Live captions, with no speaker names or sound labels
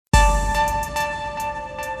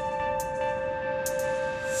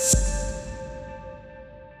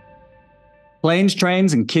Planes,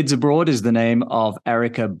 Trains, and Kids Abroad is the name of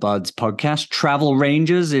Erika Budd's podcast. Travel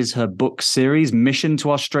Rangers is her book series. Mission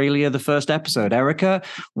to Australia, the first episode. Erika,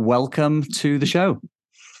 welcome to the show.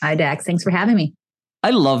 Hi, Dax. Thanks for having me.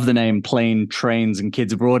 I love the name Plane, Trains, and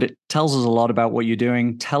Kids Abroad. It tells us a lot about what you're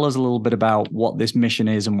doing. Tell us a little bit about what this mission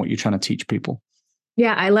is and what you're trying to teach people.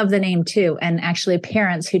 Yeah, I love the name too. And actually,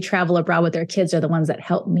 parents who travel abroad with their kids are the ones that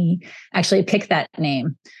help me actually pick that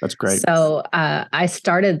name. That's great. So I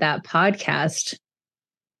started that podcast.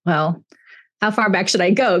 Well, how far back should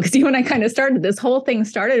I go? Because even when I kind of started, this whole thing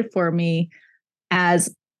started for me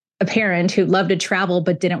as a parent who loved to travel,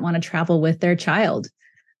 but didn't want to travel with their child.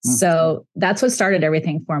 So that's what started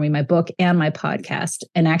everything for me, my book and my podcast.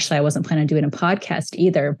 And actually, I wasn't planning on doing a podcast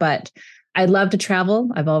either, but I love to travel.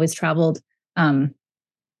 I've always traveled.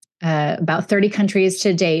 About 30 countries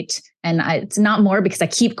to date. And it's not more because I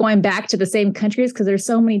keep going back to the same countries because there's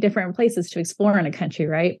so many different places to explore in a country,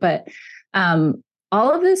 right? But all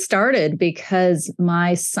of this started because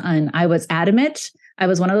my son, I was adamant. I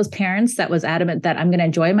was one of those parents that was adamant that I'm going to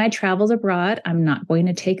enjoy my travels abroad. I'm not going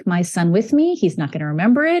to take my son with me. He's not going to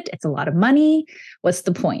remember it. It's a lot of money. What's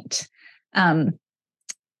the point?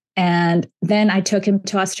 And then I took him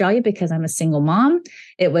to Australia because I'm a single mom.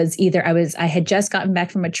 It was either I had just gotten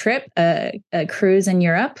back from a trip, a cruise in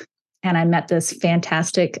Europe, and I met this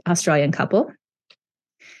fantastic Australian couple.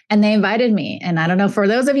 And they invited me. And I don't know, for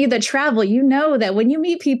those of you that travel, you know that when you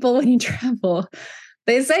meet people, when you travel,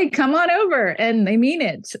 they say, come on over, and they mean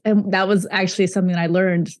it. And that was actually something I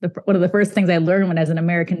learned. One of the first things I learned when I was an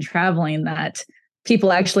American traveling, that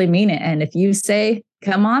people actually mean it. And if you say,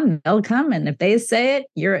 come on, they'll come. And if they say it,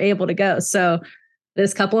 you're able to go. So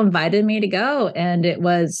this couple invited me to go, and it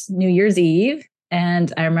was New Year's Eve.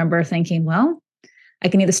 And I remember thinking, well, I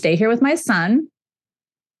can either stay here with my son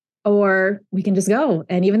or we can just go.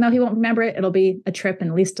 And even though he won't remember it, it'll be a trip, and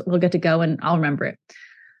at least we'll get to go and I'll remember it.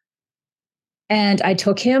 And I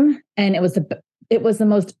took him, and it was the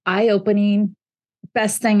most eye-opening,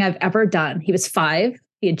 best thing I've ever done. He was 5.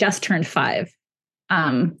 He had just turned 5.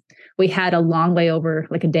 We had a long layover,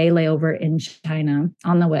 like a day layover in China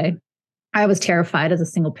on the way. I was terrified as a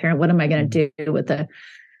single parent. What am I going to do with a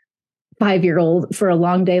 5-year-old for a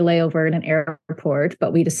long day layover in an airport?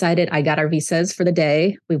 But we decided, I got our visas for the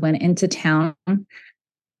day. We went into town,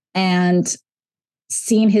 and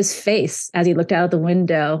seeing his face as he looked out of the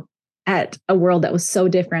window at a world that was so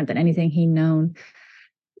different than anything he'd known,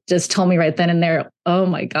 just told me right then and there, oh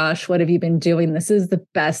my gosh, what have you been doing? This is the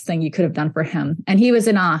best thing you could have done for him. And he was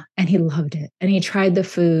in awe, and he loved it. And he tried the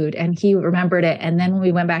food, and he remembered it. And then when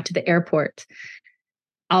we went back to the airport,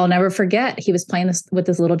 I'll never forget, he was playing with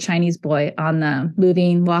this little Chinese boy on the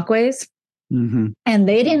moving walkways. Mm-hmm. And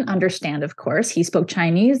they didn't understand, of course. He spoke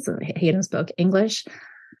Chinese. He didn't spoke English.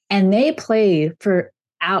 And they played for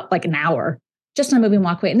like an hour just on a moving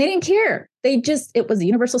walkway. And they didn't care. It was a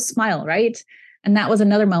universal smile, right? And that was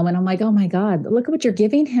another moment. I'm like, oh my God, look at what you're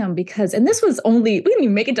giving him. And this was we didn't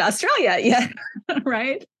even make it to Australia yet,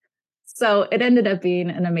 right? So it ended up being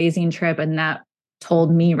an amazing trip. And that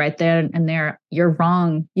told me right there and there, you're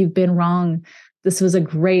wrong. You've been wrong. This was a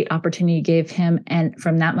great opportunity you gave him. And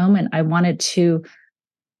from that moment, I wanted to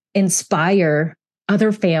inspire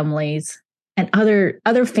other families and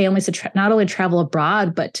other families to not only travel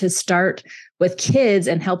abroad, but to start with kids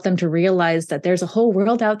and help them to realize that there's a whole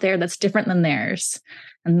world out there that's different than theirs.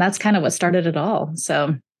 And that's kind of what started it all.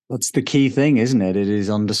 So that's the key thing, isn't it? It is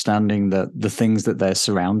understanding that the things that they're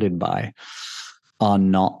surrounded by are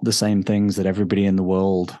not the same things that everybody in the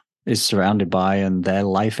world is surrounded by, and their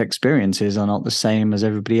life experiences are not the same as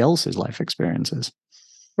everybody else's life experiences.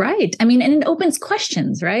 Right. I mean, and it opens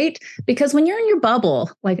questions, right? Because when you're in your bubble,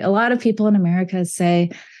 like a lot of people in America say,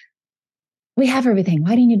 we have everything.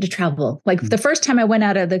 Why do you need to travel? Like the first time I went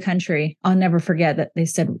out of the country, I'll never forget that they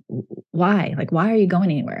said, why? Like, why are you going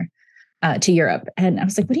anywhere to Europe? And I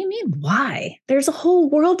was like, what do you mean? Why? There's a whole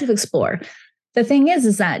world to explore. The thing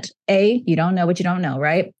is that you don't know what you don't know,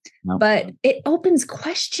 right? No. But it opens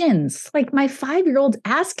questions. Like my 5-year-old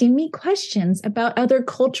asking me questions about other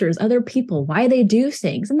cultures, other people, why they do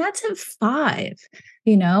things. And that's at 5,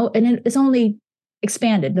 and it's only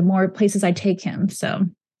expanded the more places I take him. So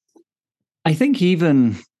I think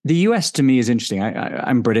even the US to me is interesting.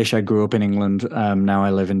 I'm British. I grew up in England. Now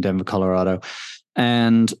I live in Denver, Colorado.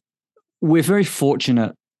 And we're very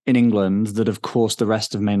fortunate in England that, of course, the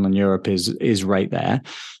rest of mainland Europe is right there.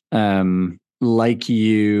 Like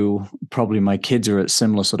you, probably my kids are at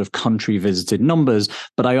similar sort of country visited numbers,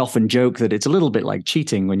 but I often joke that it's a little bit like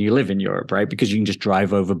cheating when you live in Europe, right? Because you can just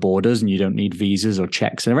drive over borders and you don't need visas or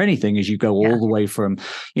checks or anything as you go all the way from,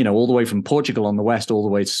 all the way from Portugal on the west, all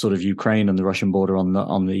the way to sort of Ukraine and the Russian border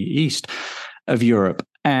on the east. of Europe.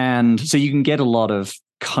 And so you can get a lot of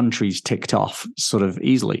countries ticked off sort of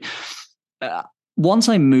easily. Once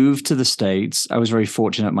I moved to the States, I was very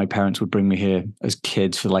fortunate. My parents would bring me here as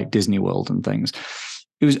kids for like Disney World and things.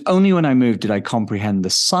 It was only when I moved did I comprehend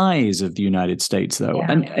the size of the United States, though.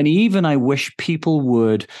 Yeah. And even I wish people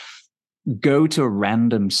would go to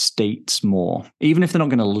random states more, even if they're not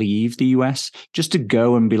going to leave the US, just to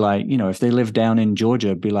go and be like, if they live down in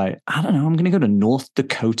Georgia, be like, I don't know, I'm going to go to North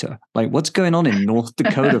Dakota. Like, what's going on in North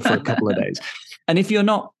Dakota for a couple of days? And if you're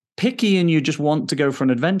not picky and you just want to go for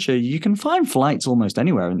an adventure, you can find flights almost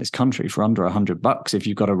anywhere in this country for under $100 if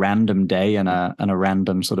you've got a random day and a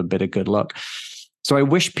random sort of bit of good luck. So I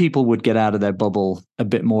wish people would get out of their bubble a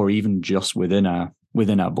bit more, even just within our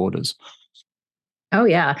borders. Oh,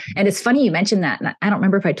 yeah. And it's funny you mentioned that. And I don't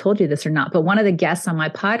remember if I told you this or not, but one of the guests on my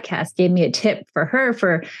podcast gave me a tip for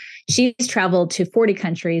her she's traveled to 40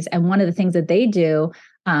 countries. And one of the things that they do,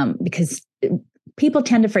 because people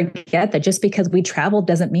tend to forget that just because we travel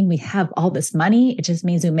doesn't mean we have all this money. It just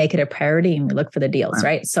means we make it a priority and we look for the deals,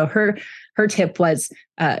 right? So her tip was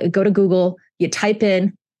go to Google, you type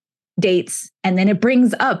in dates, and then it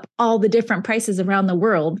brings up all the different prices around the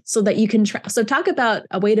world so that you can so talk about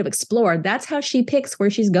a way to explore. That's how she picks where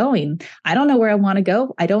she's going. I don't know where I want to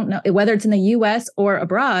go. I don't know whether it's in the US or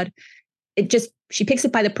abroad. She picks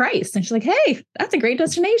it by the price and she's like, hey, that's a great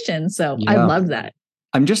destination. So yeah. I love that.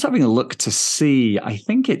 I'm just having a look to see, I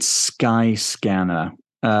think it's Skyscanner.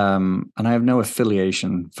 And I have no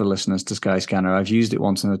affiliation for listeners to Skyscanner. I've used it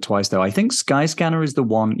once or twice, though. I think Skyscanner is the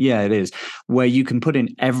one, yeah, it is, where you can put in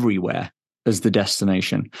everywhere as the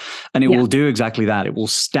destination. And it will do exactly that. It will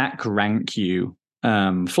stack rank you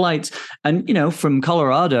flights. And, from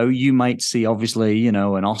Colorado, you might see, obviously, an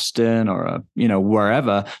Austin or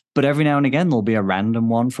wherever. But every now and again, there'll be a random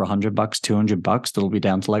one for $100, $200 that'll be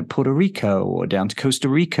down to like Puerto Rico or down to Costa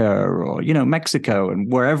Rica or, Mexico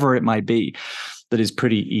and wherever it might be. That is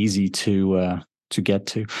pretty easy to get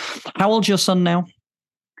to. How old's your son now?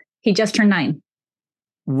 He just turned 9.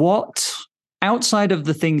 What, outside of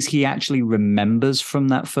the things he actually remembers from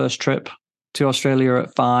that first trip to Australia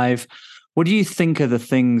at 5, what do you think are the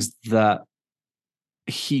things that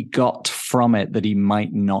he got from it that he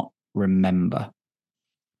might not remember?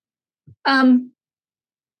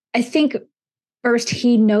 I think first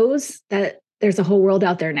he knows that there's a whole world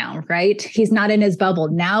out there now, right? He's not in his bubble.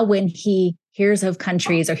 Now when he hears of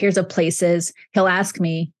countries or hears of places, he'll ask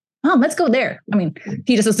me, Mom, let's go there. I mean,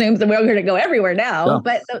 he just assumes that we're going to go everywhere now. Yeah.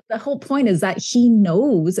 But the whole point is that he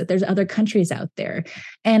knows that there's other countries out there.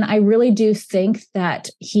 And I really do think that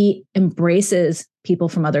he embraces people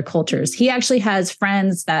from other cultures. He actually has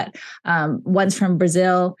friends that one's from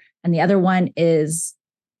Brazil and the other one is,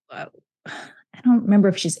 I don't remember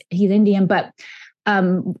if he's Indian, but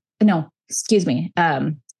no, excuse me,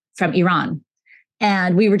 from Iran.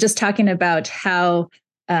 And we were just talking about how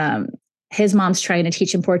his mom's trying to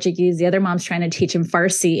teach him Portuguese. The other mom's trying to teach him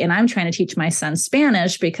Farsi. And I'm trying to teach my son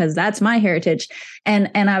Spanish because that's my heritage. And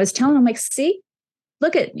I was telling him, like, see,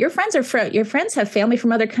 look at your friends your friends have family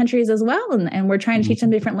from other countries as well. And we're trying to teach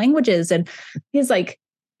them different languages. And he's like,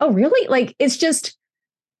 oh, really? Like, it's just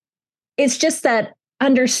that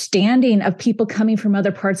understanding of people coming from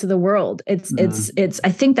other parts of the world. It's I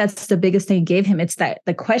think that's the biggest thing he gave him. It's that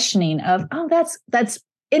the questioning of, oh, that's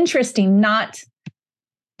interesting. Not,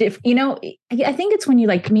 I think it's when you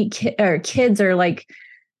like meet kids or like,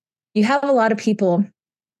 you have a lot of people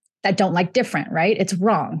that don't like different, right? It's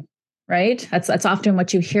wrong, right? That's often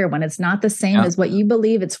what you hear when it's not the same as what you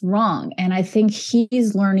believe, it's wrong. And I think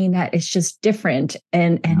he's learning that it's just different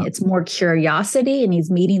and it's more curiosity, and he's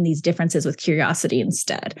meeting these differences with curiosity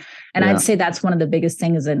instead. And I'd say that's one of the biggest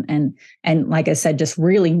things. And like I said, just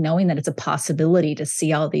really knowing that it's a possibility to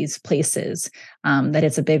see all these places, that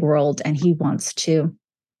it's a big world and he wants to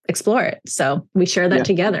explore it. So we share that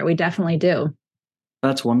together. We definitely do.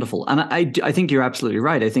 That's wonderful. And I think you're absolutely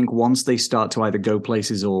right. I think once they start to either go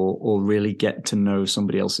places or really get to know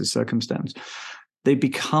somebody else's circumstance, they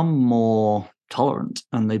become more tolerant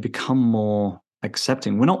and they become more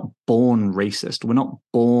accepting. We're not born racist. We're not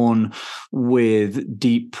born with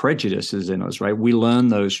deep prejudices in us, right? We learn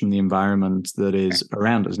those from the environment that is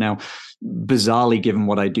around us. Now, bizarrely, given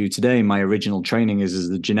what I do today, my original training is as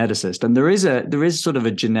a geneticist. And there is sort of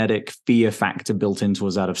a genetic fear factor built into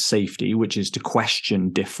us out of safety, which is to question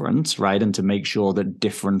difference, right? And to make sure that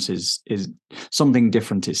difference is something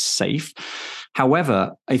different is safe.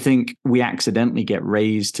 However, I think we accidentally get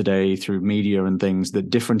raised today through media and things that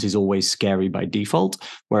different is always scary by default,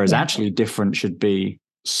 whereas actually different should be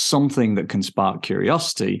something that can spark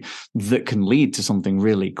curiosity, that can lead to something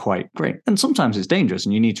really quite great. And sometimes it's dangerous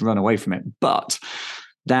and you need to run away from it. But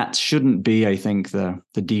that shouldn't be, I think, the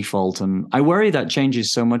default. And I worry that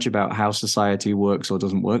changes so much about how society works or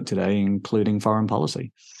doesn't work today, including foreign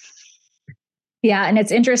policy. Yeah, and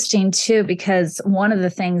it's interesting too, because one of the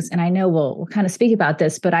things, and I know we'll kind of speak about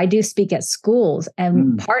this, but I do speak at schools,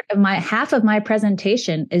 and half of my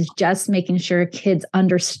presentation is just making sure kids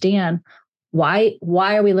understand why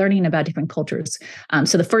are we learning about different cultures.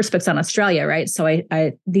 So the first book's on Australia, right? So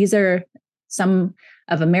I these are some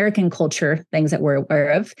of American culture things that we're aware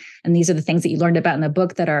of, and these are the things that you learned about in the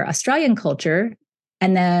book that are Australian culture.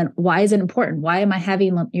 And then why is it important? Why am I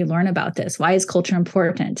having you learn about this? Why is culture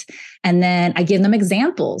important? And then I give them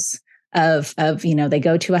examples of they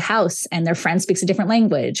go to a house and their friend speaks a different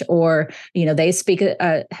language, or they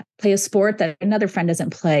play a sport that another friend doesn't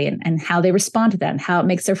play, and how they respond to that and how it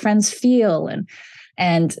makes their friends feel.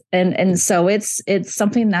 And so it's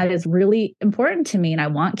something that is really important to me, and I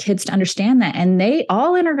want kids to understand that, and they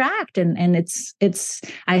all interact, and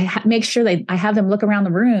make sure I have them look around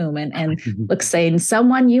the room and look, saying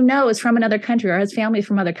someone is from another country or has family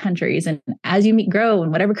from other countries, and as you grow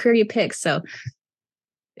and whatever career you pick. So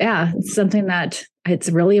yeah, it's something that it's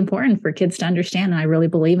really important for kids to understand, and I really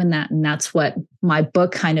believe in that, and that's what my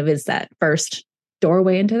book kind of is, that first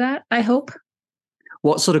doorway into that, I hope.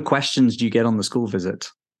 What sort of questions do you get on the school visit?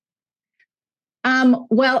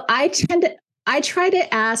 Well, I try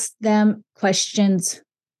to ask them questions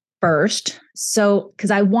first. So,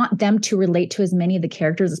 because I want them to relate to as many of the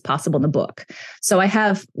characters as possible in the book. So I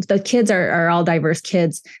have, the kids are all diverse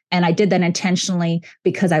kids. And I did that intentionally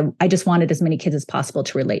because I just wanted as many kids as possible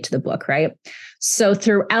to relate to the book, right? So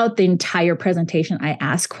throughout the entire presentation, I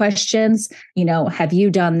ask questions, have you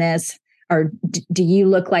done this? Or do you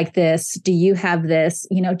look like this? Do you have this?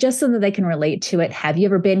 Just so that they can relate to it. Have you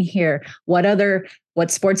ever been here? What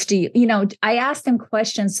sports do you, I ask them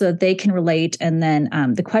questions so that they can relate. And then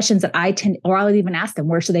the questions that I'll even ask them,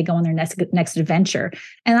 where should they go on their next adventure?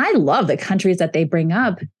 And I love the countries that they bring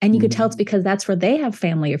up. And you could tell it's because that's where they have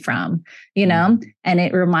family from, and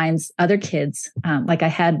it reminds other kids. Like I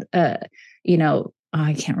had, I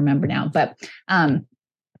can't remember now,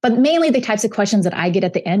 but mainly the types of questions that I get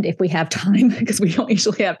at the end, if we have time, because we don't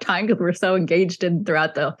usually have time because we're so engaged in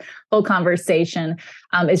throughout the whole conversation,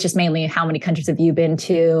 it's just mainly how many countries have you been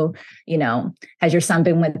to? Has your son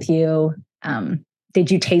been with you? Did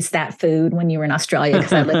you taste that food when you were in Australia?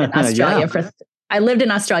 Because I lived in Australia I lived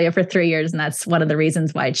in Australia for 3 years, and that's one of the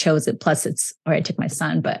reasons why I chose it. Plus, I took my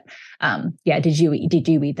son. But did you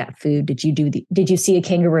eat that food? Did you see a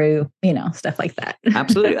kangaroo? Stuff like that.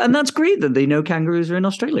 Absolutely, and that's great that they know kangaroos are in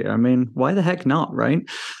Australia. I mean, why the heck not, right?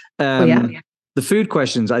 The food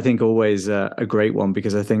questions, I think, always a great one,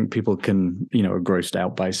 because I think people can, are grossed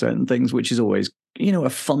out by certain things, which is always, a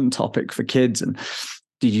fun topic for kids. And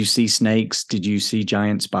did you see snakes? Did you see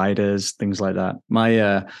giant spiders? Things like that.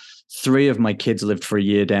 My 3 of my kids lived for a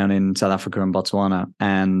year down in South Africa and Botswana,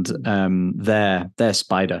 and their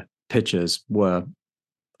spider pictures were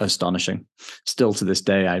astonishing. Still to this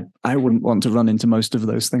day, I wouldn't want to run into most of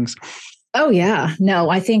those things. Oh yeah, no,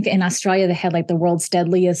 I think in Australia they had like the world's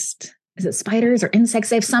deadliest. Is it spiders or insects?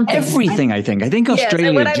 They have something. Everything, I think. I think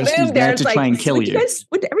Australia just is there to try and kill you.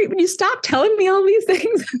 Would you stop telling me all these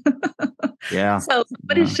things? Yeah. So,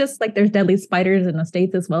 but it's just like there's deadly spiders in the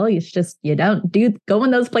States as well. It's just, you don't go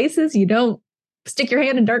in those places. You don't stick your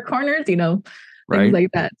hand in dark corners, things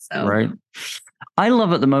like that. So, right. I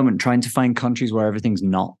love at the moment trying to find countries where everything's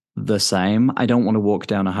not the same. I don't want to walk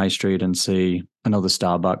down a high street and see another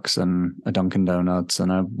Starbucks and a Dunkin' Donuts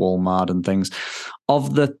and a Walmart and things.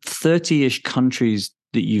 Of the 30-ish countries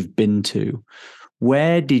that you've been to,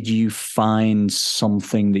 where did you find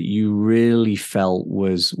something that you really felt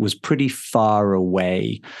was pretty far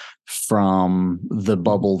away from the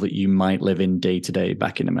bubble that you might live in day to day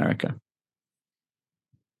back in America?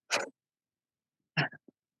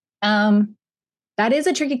 That is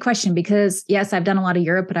a tricky question, because yes, I've done a lot of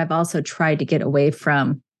Europe, but I've also tried to get away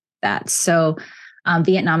from that. So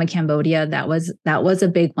Vietnam and Cambodia, that was a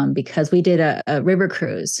big one, because we did a river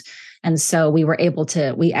cruise. And so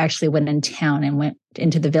we actually went in town and went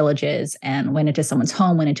into the villages and went into someone's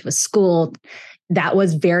home, went into a school. That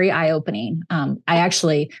was very eye-opening. I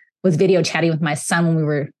actually was video chatting with my son when we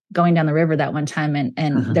were going down the river that one time,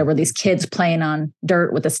 and there were these kids playing on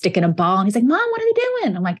dirt with a stick and a ball. And he's like, "Mom, what are they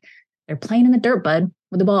doing?" I'm like, "They're playing in the dirt, bud,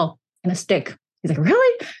 with a ball and a stick." He's like,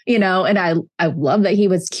 "Really?" And I love that he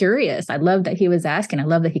was curious. I love that he was asking. I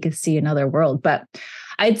love that he could see another world. But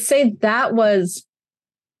I'd say that was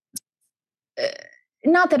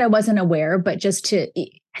not that I wasn't aware, but I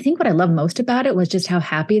think what I love most about it was just how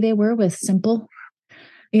happy they were with simple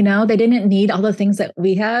They didn't need all the things that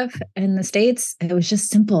we have in the States. It was just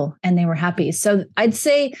simple and they were happy. So I'd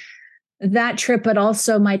say that trip, but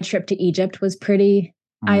also my trip to Egypt was pretty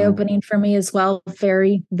eye-opening for me as well.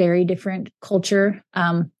 Very, very different culture.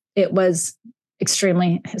 It was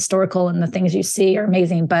extremely historical and the things you see are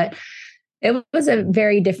amazing, but it was a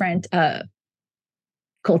very different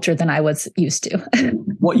culture than I was used to.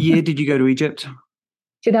 What year did you go to Egypt?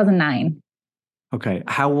 2009. Okay.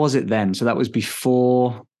 How was it then? So that was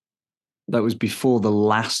before the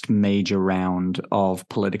last major round of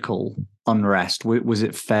political unrest. Was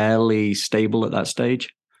it fairly stable at that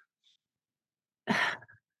stage?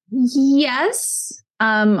 Yes.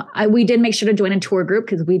 We did make sure to join a tour group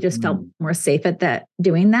because we just felt more safe at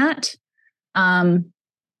doing that. And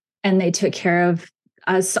they took care of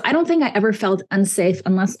us. So I don't think I ever felt unsafe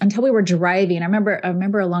until we were driving. I remember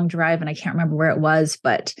a long drive and I can't remember where it was,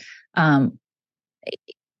 but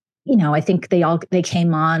I think they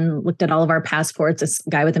came on, looked at all of our passports, this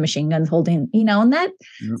guy with a machine gun holding, and that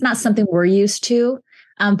it's not something we're used to.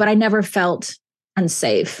 But I never felt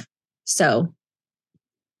unsafe. So,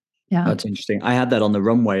 yeah. That's interesting. I had that on the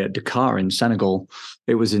runway at Dakar in Senegal.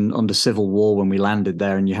 It was under civil war when we landed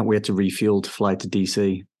there, and we had to refuel to fly to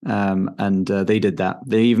DC. And they did that.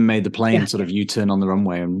 They even made the plane sort of U-turn on the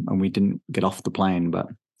runway, and we didn't get off the plane. But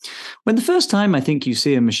when the first time I think you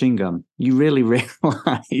see a machine gun, you really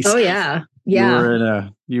realize. Oh yeah,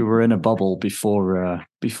 you were in a bubble before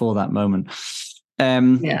that moment.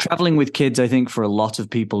 Traveling with kids, I think, for a lot of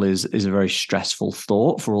people is a very stressful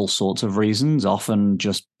thought for all sorts of reasons, often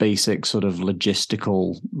just basic sort of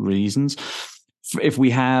logistical reasons. If we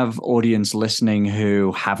have audience listening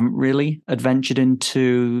who haven't really adventured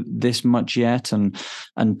into this much yet and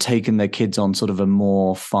taken their kids on sort of a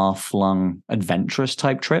more far-flung, adventurous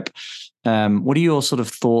type trip, what are your sort of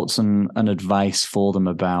thoughts and advice for them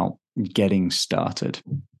about getting started?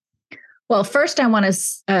 Well, first, I want to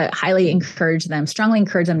strongly encourage them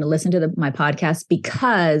to listen to my podcast,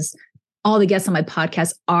 because all the guests on my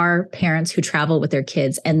podcast are parents who travel with their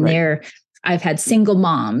kids, and I've had single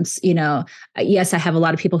moms, yes, I have a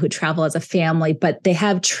lot of people who travel as a family, but they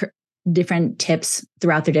have different tips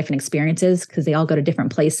throughout their different experiences because they all go to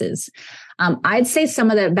different places. I'd say some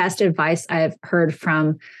of the best advice I've heard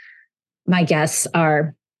from my guests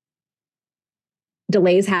are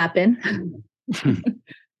delays happen.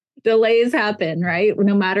 Delays happen, right?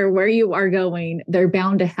 No matter where you are going, they're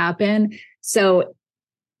bound to happen. So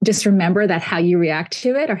just remember that how you react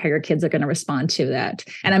to it or how your kids are going to respond to that.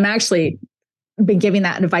 And I'm actually been giving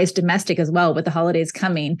that advice domestic as well with the holidays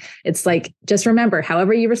coming. It's like, just remember,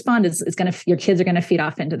 however you respond is your kids are going to feed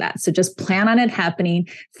off into that. So just plan on it happening.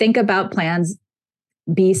 Think about plans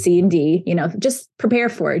B, C, and D, just prepare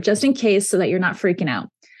for it just in case so that you're not freaking out.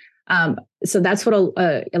 So that's what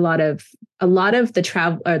a lot of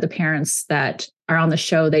the parents that are on the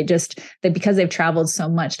show, because they've traveled so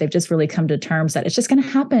much, they've just really come to terms that it's just going to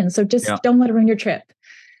happen. So just don't let it ruin your trip.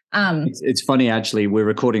 It's funny, actually, we're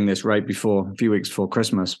recording this a few weeks before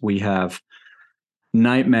Christmas. We have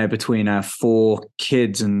nightmare between our 4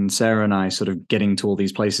 kids and Sarah and I sort of getting to all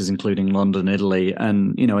these places, including London, Italy.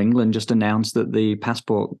 And, England just announced that the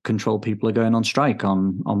passport control people are going on strike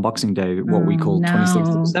on Boxing Day, what we call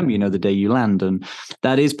 26th of December, the day you land. And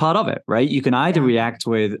that is part of it, right? You can either react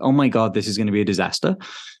with, oh my God, this is going to be a disaster.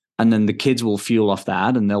 And then the kids will fuel off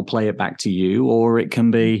that and they'll play it back to you. Or it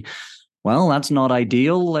can be, well, that's not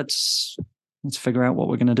ideal. Let's figure out what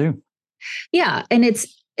we're going to do. Yeah. And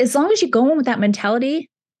it's, as long as you go in with that mentality,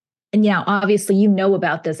 and obviously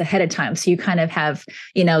about this ahead of time, so you kind of have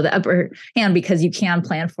the upper hand because you can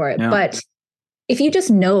plan for it. But if you just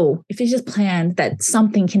plan that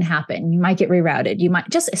something can happen, you might get rerouted. You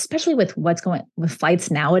might especially with what's going with flights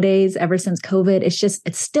nowadays, ever since COVID,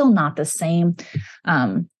 it's still not the same.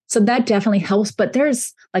 So that definitely helps. But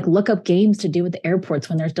there's look up games to do with the airports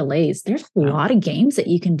when there's delays. There's a lot of games that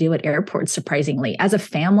you can do at airports, surprisingly, as a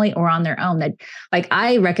family or on their own. That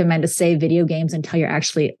I recommend to save video games until you're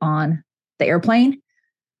actually on the airplane.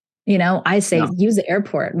 I say use the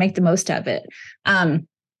airport, make the most of it.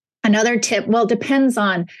 Another tip, well, it depends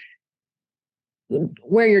on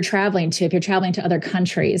where you're traveling to. If you're traveling to other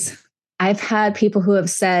countries, I've had people who have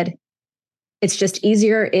said, it's just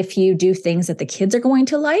easier if you do things that the kids are going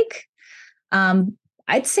to like.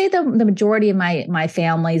 I'd say the majority of my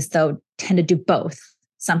families, though, tend to do both.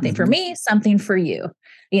 Something for me, something for you,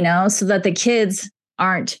 so that the kids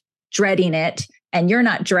aren't dreading it and you're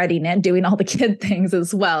not dreading it, doing all the kid things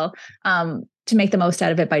as well, to make the most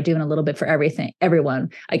out of it by doing a little bit for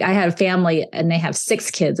everyone. I have a family and they have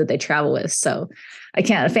 6 kids that they travel with. So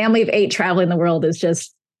a family of 8 traveling the world is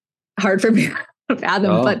just hard for me.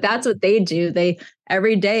 fathom, Oh, but that's what they do. They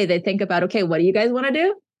every day they think about, okay, what do you guys want to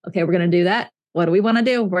do? Okay, we're going to do that. What do we want to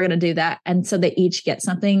do? We're going to do that. And so they each get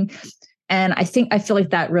something. And I feel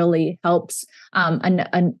like that really helps.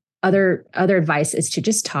 And other advice is to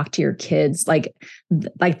just talk to your kids, like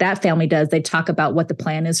that family does. They talk about what the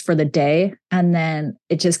plan is for the day, and then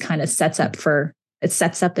it just kind of sets up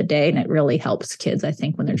the day, and it really helps kids, I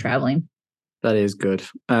think, when they're traveling. that is good.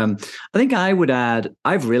 I think I would add,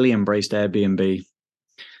 I've really embraced Airbnb.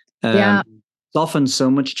 Yeah. It's often so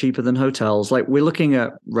much cheaper than hotels. Like we're looking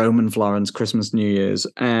at Rome and Florence, Christmas, New Year's,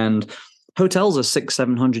 and hotels are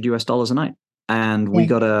 $600-700 a night. And we Yeah.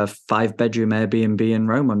 got a 5-bedroom Airbnb in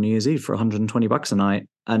Rome on New Year's Eve for $120 a night.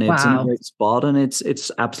 And it's in a Wow. great spot and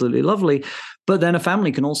it's absolutely lovely. But then a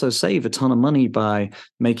family can also save a ton of money by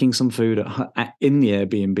making some food in the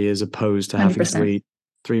Airbnb as opposed to having to 100%. eat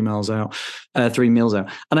 3 meals out, 3 meals out.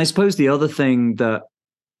 And I suppose the other thing that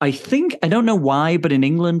I think, I don't know why, but in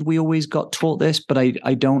England, we always got taught this, but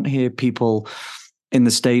I don't hear people in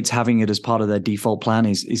the States having it as part of their default plan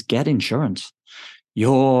is get insurance.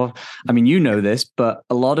 I mean, you know this, but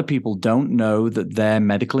a lot of people don't know that their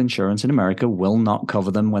medical insurance in America will not cover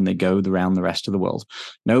them when they go around the rest of the world.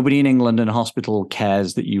 Nobody in England in a hospital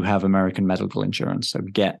cares that you have American medical insurance. So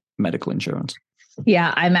get medical insurance.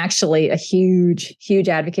 Yeah, I'm actually a huge, huge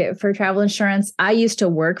advocate for travel insurance. I used to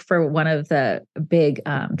work for one of the big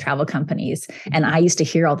travel companies, and I used to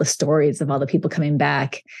hear all the stories of all the people coming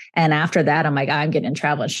back. And after that, I'm like, I'm getting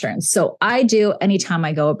travel insurance. So I do anytime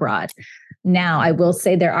I go abroad. Now, I will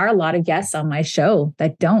say there are a lot of guests on my show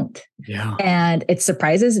that don't. Yeah. And it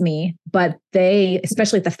surprises me, but they,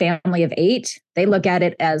 especially the family of 8, they look at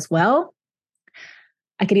it as, well,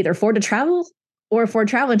 I could either afford to travel or afford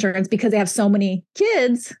travel insurance because they have so many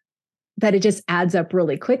kids that it just adds up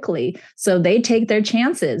really quickly. So they take their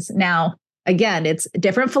chances. Now, again, it's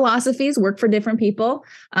different philosophies work for different people.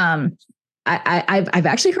 I've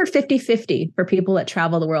actually heard 50-50 for people that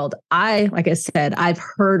travel the world. Like I said, I've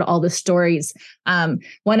heard all the stories.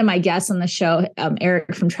 One of my guests on the show,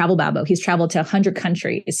 Eric from Travel Babbo, he's traveled to 100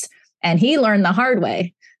 countries, and he learned the hard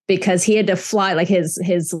way because he had to fly, like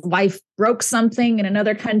his wife broke something in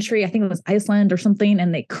another country. I think it was Iceland or something,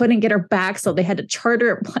 and they couldn't get her back. So they had to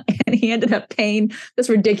charter a plane, and he ended up paying this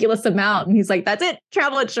ridiculous amount. And he's like, that's it,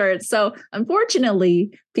 travel insurance. So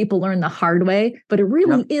unfortunately, people learn the hard way, but it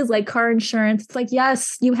really is like car insurance. It's like,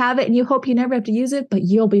 yes, you have it and you hope you never have to use it, but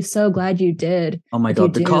you'll be so glad you did. Oh my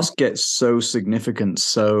God, the cost gets so significant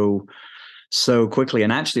so quickly.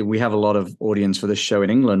 And actually, we have a lot of audience for this show in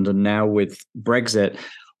England. And now with Brexit,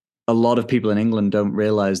 a lot of people in England don't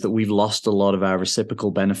realize that we've lost a lot of our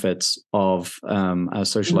reciprocal benefits of our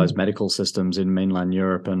socialized medical systems in mainland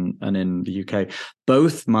Europe and in the UK.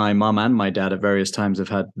 Both my mom and my dad at various times have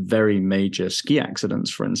had very major ski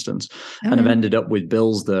accidents, for instance, and have ended up with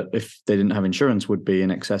bills that, if they didn't have insurance, would be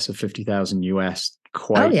in excess of 50,000 US.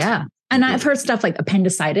 Oh, yeah. And I've heard stuff like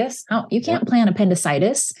appendicitis. Oh, you can't plan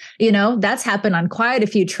appendicitis. That's happened on quite a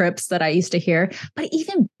few trips that I used to hear. But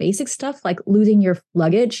even basic stuff like losing your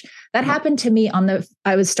luggage, that happened to me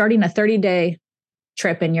I was starting a 30-day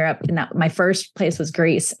trip in Europe. And my first place was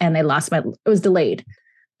Greece. And it was delayed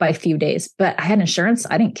by a few days. But I had insurance.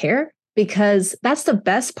 I didn't care, because that's the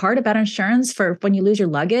best part about insurance for when you lose your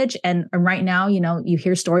luggage. And right now, you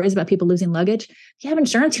hear stories about people losing luggage. If you have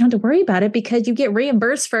insurance, you don't have to worry about it because you get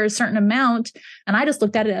reimbursed for a certain amount. And I just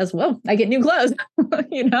looked at it as, well, I get new clothes,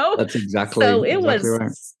 That's exactly So it exactly was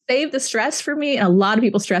right. Save the stress for me. And a lot of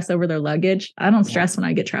people stress over their luggage. I don't stress when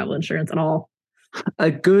I get travel insurance at all.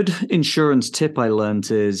 A good insurance tip I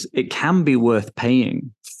learned is it can be worth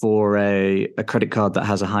paying for a credit card that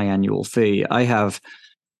has a high annual fee. I have,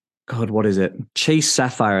 God, what is it? Chase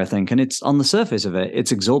Sapphire, I think. And it's on the surface of it,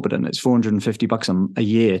 it's exorbitant. It's $450 a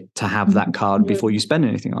year to have that card before you spend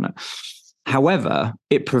anything on it. However,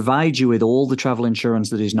 it provides you with all the travel insurance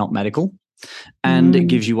that is not medical. And it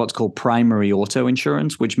gives you what's called primary auto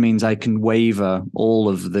insurance, which means I can waiver all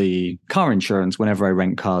of the car insurance whenever I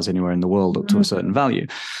rent cars anywhere in the world up to a certain value.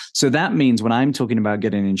 So that means when I'm talking about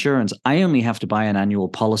getting insurance, I only have to buy an annual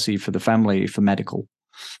policy for the family for medical.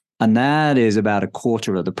 And that is about a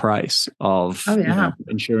quarter of the price of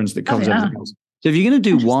insurance that covers everything else. So if you're going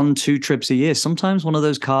to do 1-2 trips a year, sometimes one of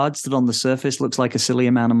those cards that on the surface looks like a silly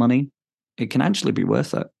amount of money, it can actually be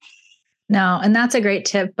worth it. No, and that's a great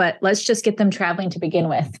tip, but let's just get them traveling to begin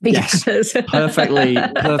with. Yes, perfectly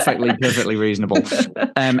reasonable.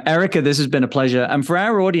 Erika, this has been a pleasure. And for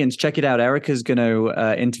our audience, check it out. Erika's going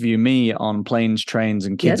to interview me on planes, trains,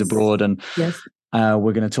 and kids abroad. And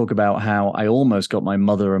We're going to talk about how I almost got my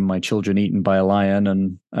mother and my children eaten by a lion,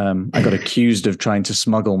 and I got accused of trying to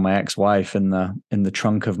smuggle my ex-wife in the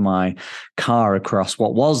trunk of my car across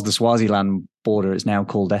what was the Swaziland border. It's now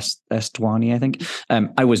called Eswatini, I think.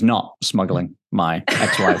 I was not smuggling my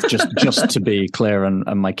ex-wife, just to be clear, and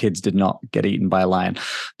my kids did not get eaten by a lion.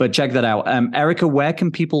 But check that out. Erika, where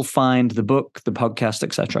can people find the book, the podcast,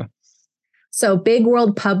 etc.? So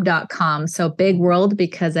bigworldpub.com. So big world,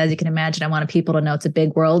 because as you can imagine, I wanted people to know it's a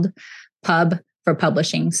big world pub for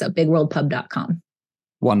publishing. So bigworldpub.com.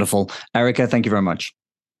 Wonderful. Erika, thank you very much.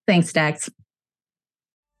 Thanks, Dax.